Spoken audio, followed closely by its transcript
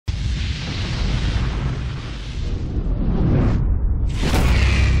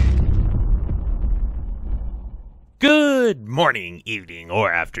Good morning, evening,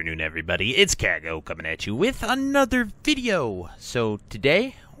 or afternoon, everybody. It's Kaghoe coming at you with another video. So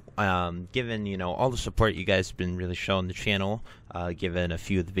today, given, all the support you guys have been really showing the channel, given a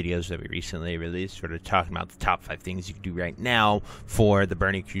few of the videos that we recently released, sort of talking about the top 5 things you can do right now for the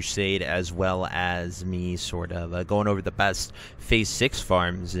Burning Crusade, as well as me sort of going over the best Phase 6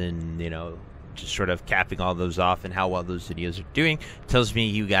 farms and, just sort of capping all those off and how well those videos are doing. Tells me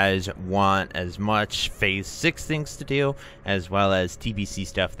you guys want as much Phase 6 things to do as well as TBC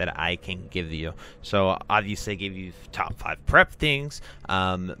stuff that I can give you. So obviously I gave you top 5 prep things,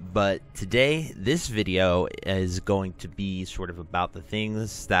 but today this video is going to be sort of about the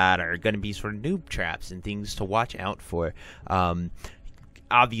things that are going to be sort of noob traps and things to watch out for.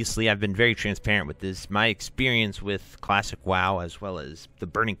 Obviously, I've been very transparent with this. My experience with Classic WoW as well as the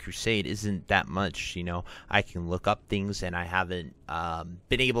Burning Crusade isn't that much. I can look up things and I haven't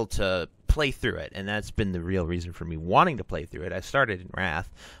been able to play through it. And that's been the real reason for me wanting to play through it. I started in Wrath,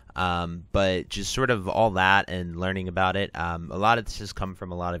 but just sort of all that and learning about it. A lot of this has come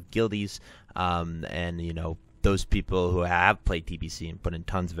from a lot of guildies and, those people who have played TBC and put in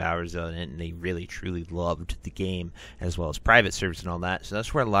tons of hours on it, and they really truly loved the game, as well as private servers and all that. So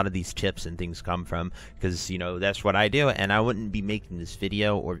that's where a lot of these tips and things come from, because that's what I do, and I wouldn't be making this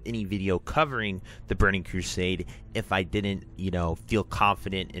video or any video covering the Burning Crusade if I didn't feel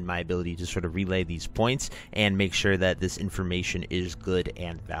confident in my ability to sort of relay these points and make sure that this information is good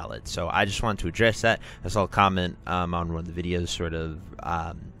and valid. So I just wanted to address that. I saw a comment on one of the videos sort of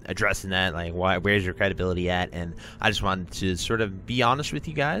addressing that, like, where's your credibility at, and I just wanted to sort of be honest with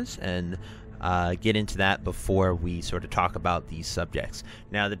you guys and get into that before we sort of talk about these subjects.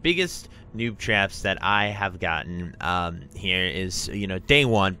 Now, the biggest noob traps that I have gotten here is, day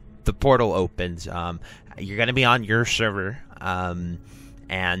one, the portal opens. You're going to be on your server,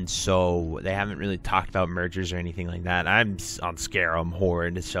 and so they haven't really talked about mergers or anything like that. I'm on Scarum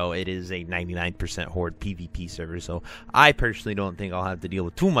Horde, so it is a 99% Horde PvP server, so I personally don't think I'll have to deal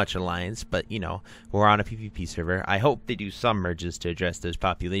with too much Alliance, but, we're on a PvP server. I hope they do some merges to address those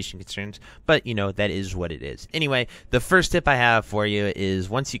population concerns, but, that is what it is. Anyway, the first tip I have for you is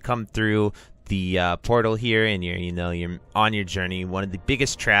once you come through the portal here and you're on your journey, one of the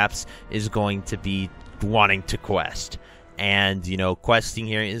biggest traps is going to be wanting to quest. And, questing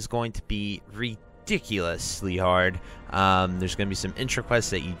here is going to be ridiculously hard. There's going to be some intra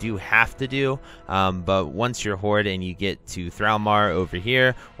quests that you do have to do. But once you're Horde and you get to Thralmar over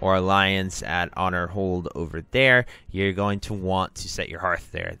here, or Alliance at Honor Hold over there, you're going to want to set your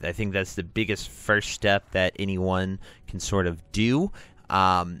Hearth there. I think that's the biggest first step that anyone can sort of do.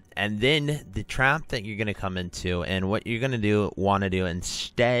 And then the trap that you're going to come into, and what you're going to want to do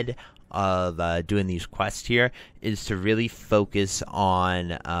instead of doing these quests here, is to really focus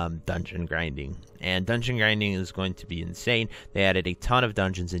on dungeon grinding. And dungeon grinding is going to be insane. They added a ton of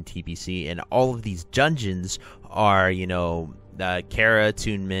dungeons in TBC, and all of these dungeons are, Kara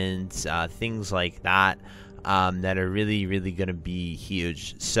attunements, things like that, that are really, really going to be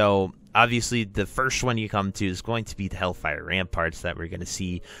huge. So obviously, the first one you come to is going to be the Hellfire Ramparts that we're going to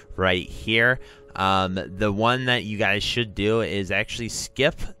see right here. The one that you guys should do is actually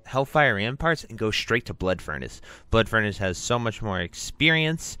skip Hellfire Ramparts and go straight to Blood Furnace. Blood Furnace has so much more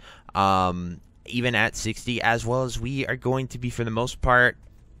experience, even at 60, as well as we are going to be, for the most part,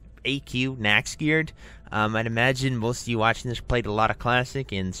 AQ, Nax geared. I'd imagine most of you watching this played a lot of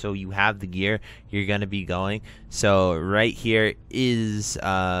Classic, and so you have the gear you're going to be going. So right here is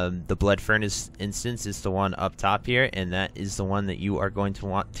the Blood Furnace instance. Is the one up top here, and that is the one that you are going to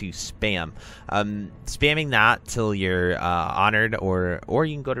want to spam. Spamming that till you're honored, or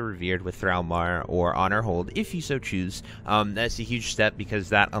you can go to Revered with Thralmar or Honor Hold if you so choose. That's a huge step because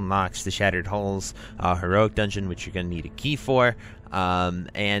that unlocks the Shattered Hulls Heroic Dungeon, which you're going to need a key for.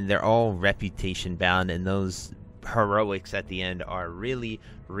 And they're all reputation bound, and those heroics at the end are really,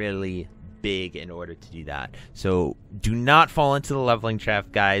 really big in order to do that. So do not fall into the leveling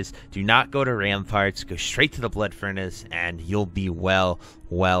trap, guys. Do not go to Ramparts. Go straight to the Blood Furnace, and you'll be well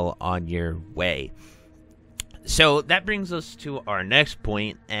on your way. So that brings us to our next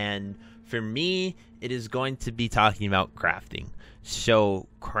point, and for me, it is going to be talking about crafting. So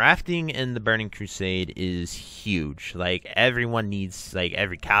crafting in the Burning Crusade is huge. Like, everyone needs,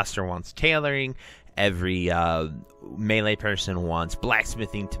 every caster wants tailoring, every melee person wants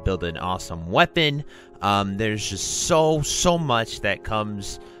blacksmithing to build an awesome weapon. There's just so much that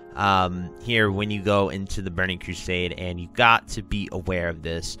comes here when you go into the Burning Crusade, and you got to be aware of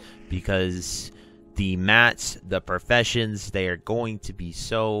this, because the mats, the professions, they are going to be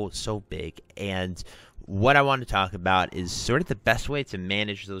so big. And what I want to talk about is sort of the best way to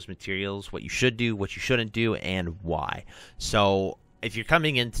manage those materials, what you should do, what you shouldn't do, and why. So if you're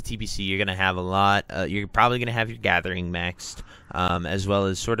coming into TBC, you're going to have a lot. You're probably going to have your gathering maxed, as well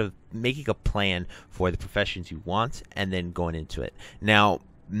as sort of making a plan for the professions you want and then going into it. Now,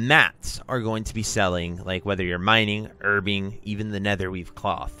 mats are going to be selling, like whether you're mining, herbing, even the netherweave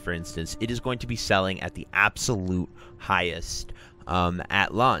cloth, for instance, it is going to be selling at the absolute highest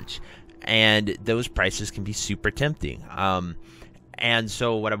at launch. And those prices can be super tempting. And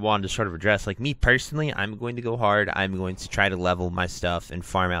so what I wanted to sort of address, like me personally, I'm going to go hard. I'm going to try to level my stuff and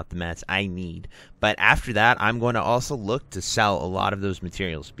farm out the mats I need. But after that, I'm going to also look to sell a lot of those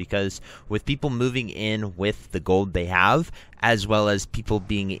materials, because with people moving in with the gold they have, as well as people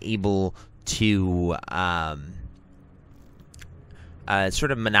being able to sort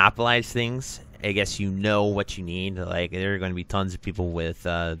of monopolize things, I guess you know what you need. Like, there are going to be tons of people with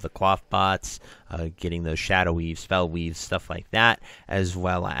the cloth bots, getting those shadow weaves, spell weaves, stuff like that, as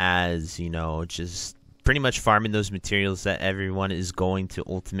well as, you know, just pretty much farming those materials that everyone is going to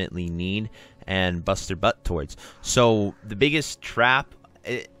ultimately need and bust their butt towards. So the biggest trap,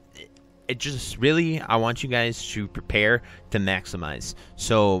 it just really, I want you guys to prepare to maximize.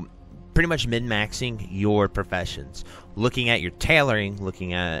 So pretty much min-maxing your professions, looking at your tailoring,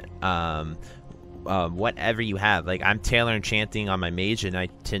 looking at whatever you have. Like, I'm tailor enchanting on my mage, and I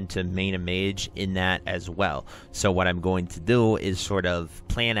tend to main a mage in that as well. So what I'm going to do is sort of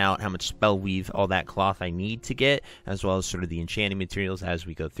plan out how much spell weave, all that cloth I need to get, as well as sort of the enchanting materials as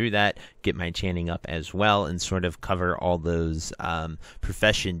we go through that, get my enchanting up as well, and sort of cover all those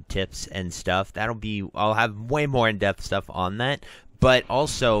profession tips and stuff. I'll have way more in-depth stuff on that. But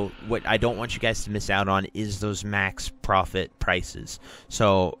also, what I don't want you guys to miss out on is those max profit prices.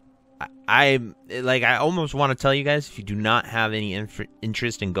 So I almost want to tell you guys, if you do not have any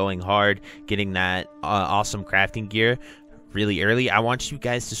interest in going hard, getting that awesome crafting gear really early, I want you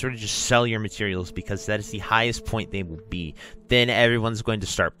guys to sort of just sell your materials, because that is the highest point they will be. Then everyone's going to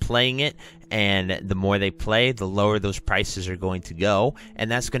start playing it, and the more they play, the lower those prices are going to go,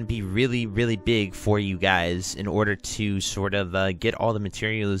 and that's going to be really, really big for you guys in order to sort of get all the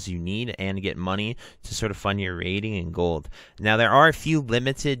materials you need and get money to sort of fund your raiding and gold. Now, there are a few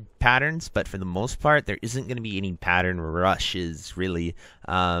limited patterns, but for the most part, there isn't going to be any pattern rushes really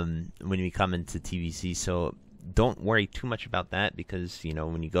when we come into TBC. So don't worry too much about that, because, you know,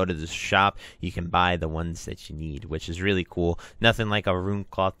 when you go to the shop, you can buy the ones that you need, which is really cool. Nothing like a rune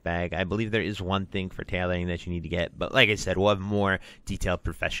cloth bag. I believe there is one thing for tailoring that you need to get, but like I said, we'll have more detailed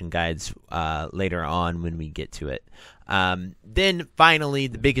profession guides later on when we get to it. Then finally,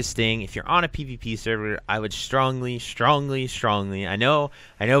 the biggest thing, if you're on a PvP server, I would strongly, I know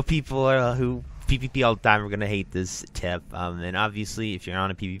people who PvP all the time are going to hate this tip, and obviously if you're on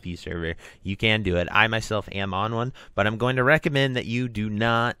a PvP server, you can do it. I myself am on one, but I'm going to recommend that you do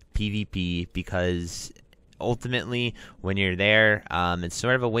not PvP, because ultimately when you're there, it's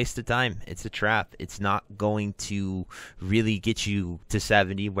sort of a waste of time. It's a trap. It's not going to really get you to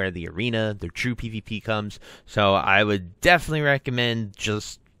 70 where the arena, the true PvP comes. So I would definitely recommend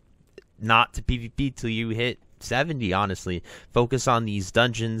just not to PvP till you hit 70. Honestly, focus on these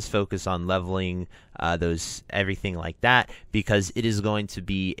dungeons, focus on leveling those, everything like that, because it is going to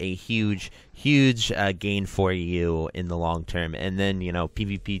be a huge gain for you in the long term. And then, you know,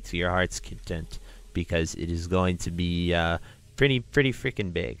 PvP to your heart's content, because it is going to be pretty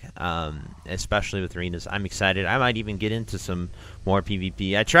freaking big, especially with arenas. I'm excited. I might even get into some more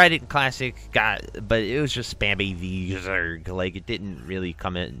PvP. I tried it in Classic, but it was just spam AV Zerg. Like, it didn't really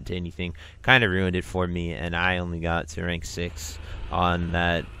come into anything. Kind of ruined it for me, and I only got to rank 6 on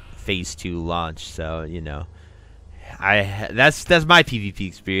that Phase 2 launch. So, you know, that's my PvP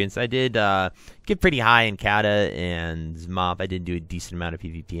experience. I did get pretty high in Kata and Mop. I did do a decent amount of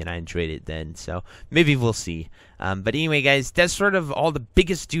PvP, and I enjoyed it then. So maybe we'll see. But anyway, guys, that's sort of all the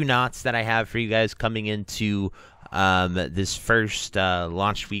biggest do-nots that I have for you guys coming into this first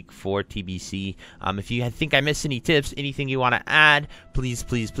launch week for TBC. If you think I missed any tips, anything you want to add,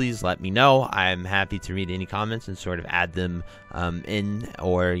 please let me know. I'm happy to read any comments and sort of add them in,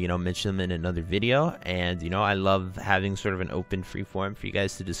 or, you know, mention them in another video. And, you know, I love having sort of an open free forum for you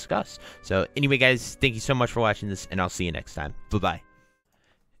guys to discuss. So anyway, guys, thank you so much for watching this, and I'll see you next time. Bye-bye.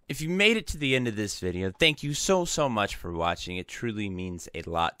 If you made it to the end of this video, thank you so much for watching. It truly means a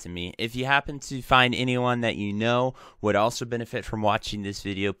lot to me. If you happen to find anyone that you know would also benefit from watching this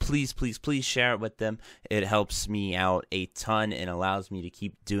video, please share it with them. It helps me out a ton and allows me to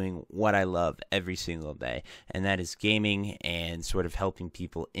keep doing what I love every single day, and that is gaming and sort of helping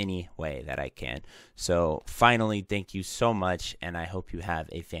people any way that I can. So finally, thank you so much, and I hope you have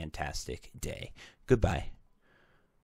a fantastic day. Goodbye.